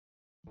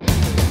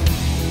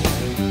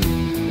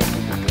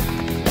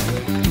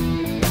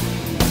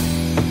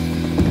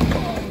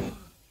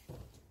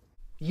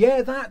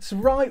Yeah, that's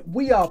right,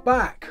 we are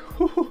back.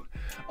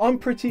 I'm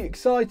pretty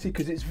excited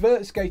because it's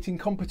vert skating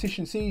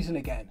competition season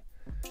again.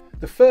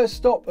 The first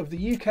stop of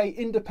the UK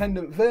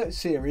independent vert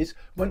series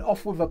went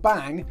off with a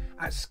bang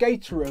at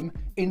Skateroom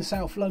in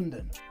South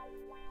London.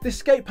 This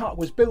skate park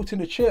was built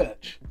in a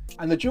church,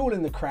 and the jewel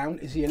in the crown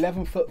is the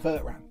 11-foot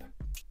vert ramp.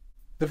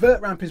 The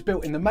vert ramp is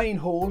built in the main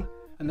hall,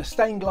 and the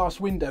stained glass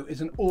window is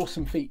an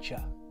awesome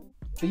feature.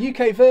 The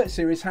UK Vert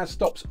Series has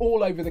stops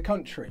all over the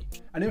country,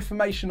 and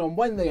information on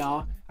when they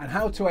are and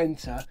how to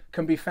enter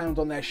can be found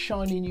on their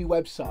shiny new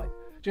website.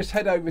 Just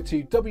head over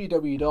to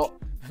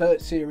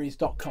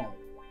www.vertseries.com.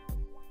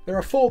 There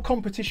are 4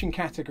 competition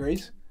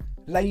categories: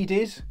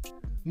 ladies,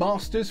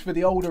 masters for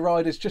the older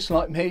riders just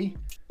like me,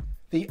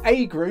 the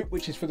A group,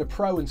 which is for the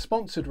pro and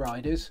sponsored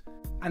riders,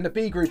 and the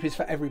B group is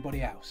for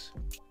everybody else.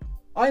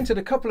 I entered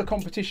a couple of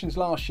competitions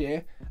last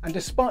year, and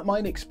despite my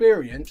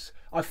inexperience,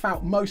 I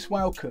felt most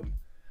welcome.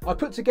 I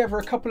put together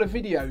a couple of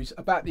videos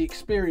about the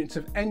experience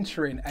of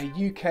entering a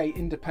UK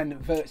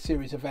Independent Vert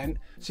Series event,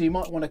 so you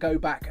might want to go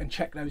back and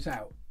check those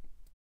out.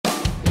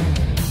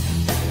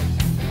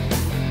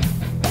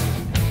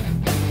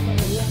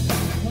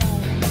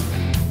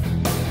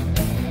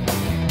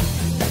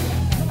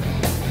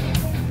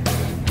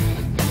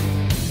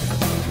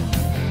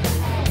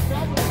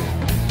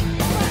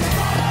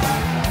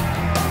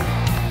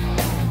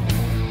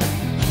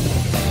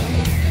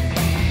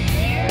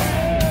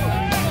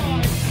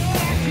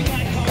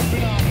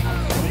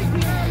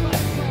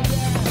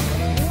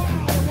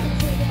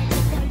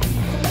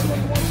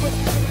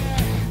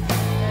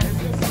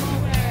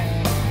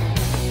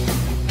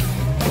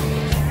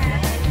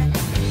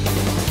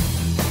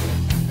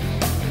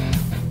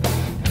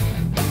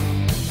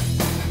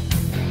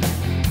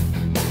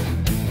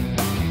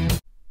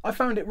 I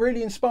found it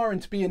really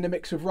inspiring to be in the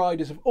mix of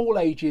riders of all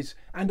ages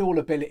and all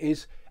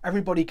abilities,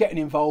 everybody getting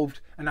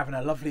involved and having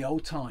a lovely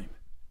old time.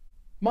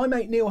 My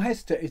mate Neil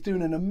Hester is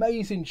doing an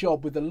amazing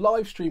job with the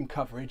live stream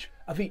coverage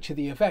of each of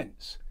the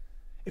events.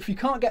 If you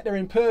can't get there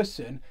in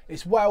person,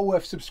 it's well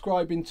worth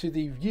subscribing to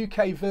the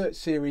UK Vert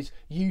Series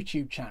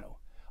YouTube channel.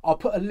 I'll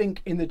put a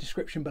link in the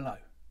description below.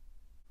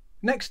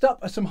 Next up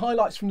are some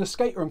highlights from the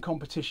Skateroom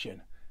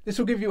competition. This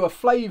will give you a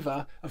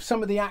flavour of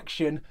some of the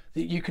action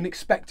that you can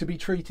expect to be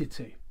treated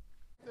to.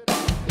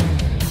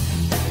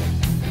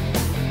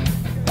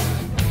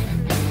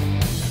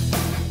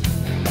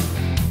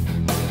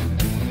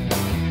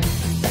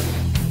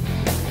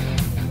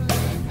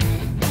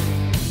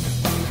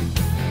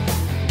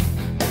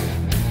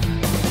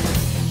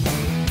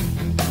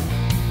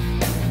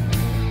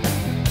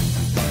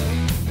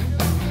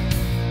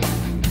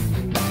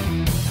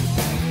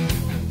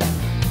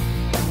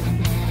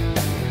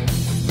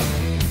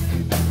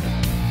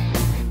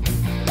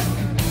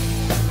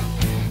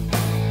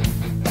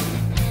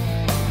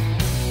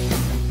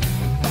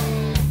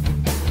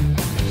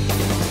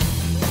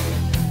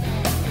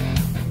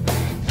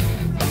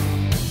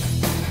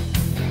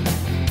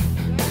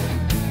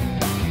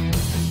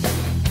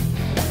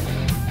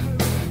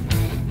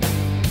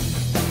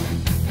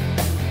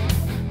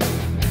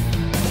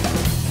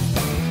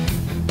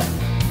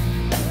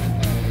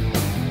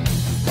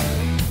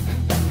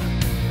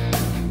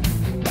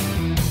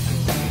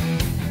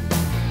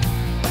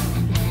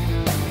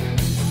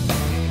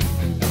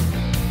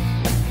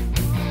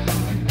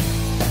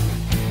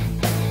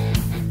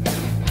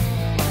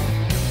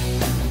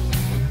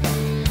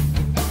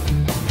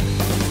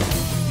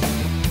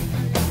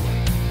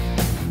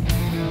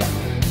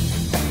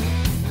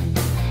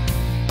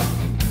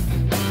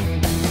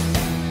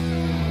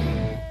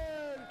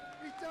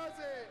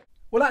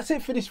 Well, that's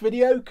it for this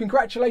video.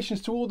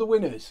 Congratulations to all the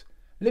winners.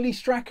 Lily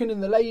Strachan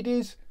in the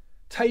ladies,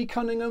 Tay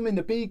Cunningham in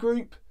the B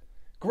group,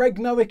 Greg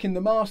Nowick in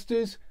the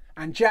masters,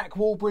 and Jack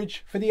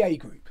Walbridge for the A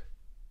group.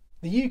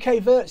 The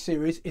UK Vert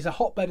Series is a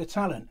hotbed of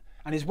talent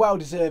and is well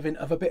deserving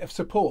of a bit of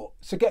support,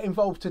 so get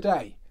involved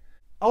today.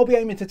 I'll be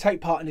aiming to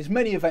take part in as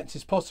many events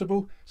as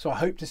possible, so I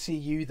hope to see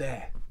you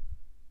there.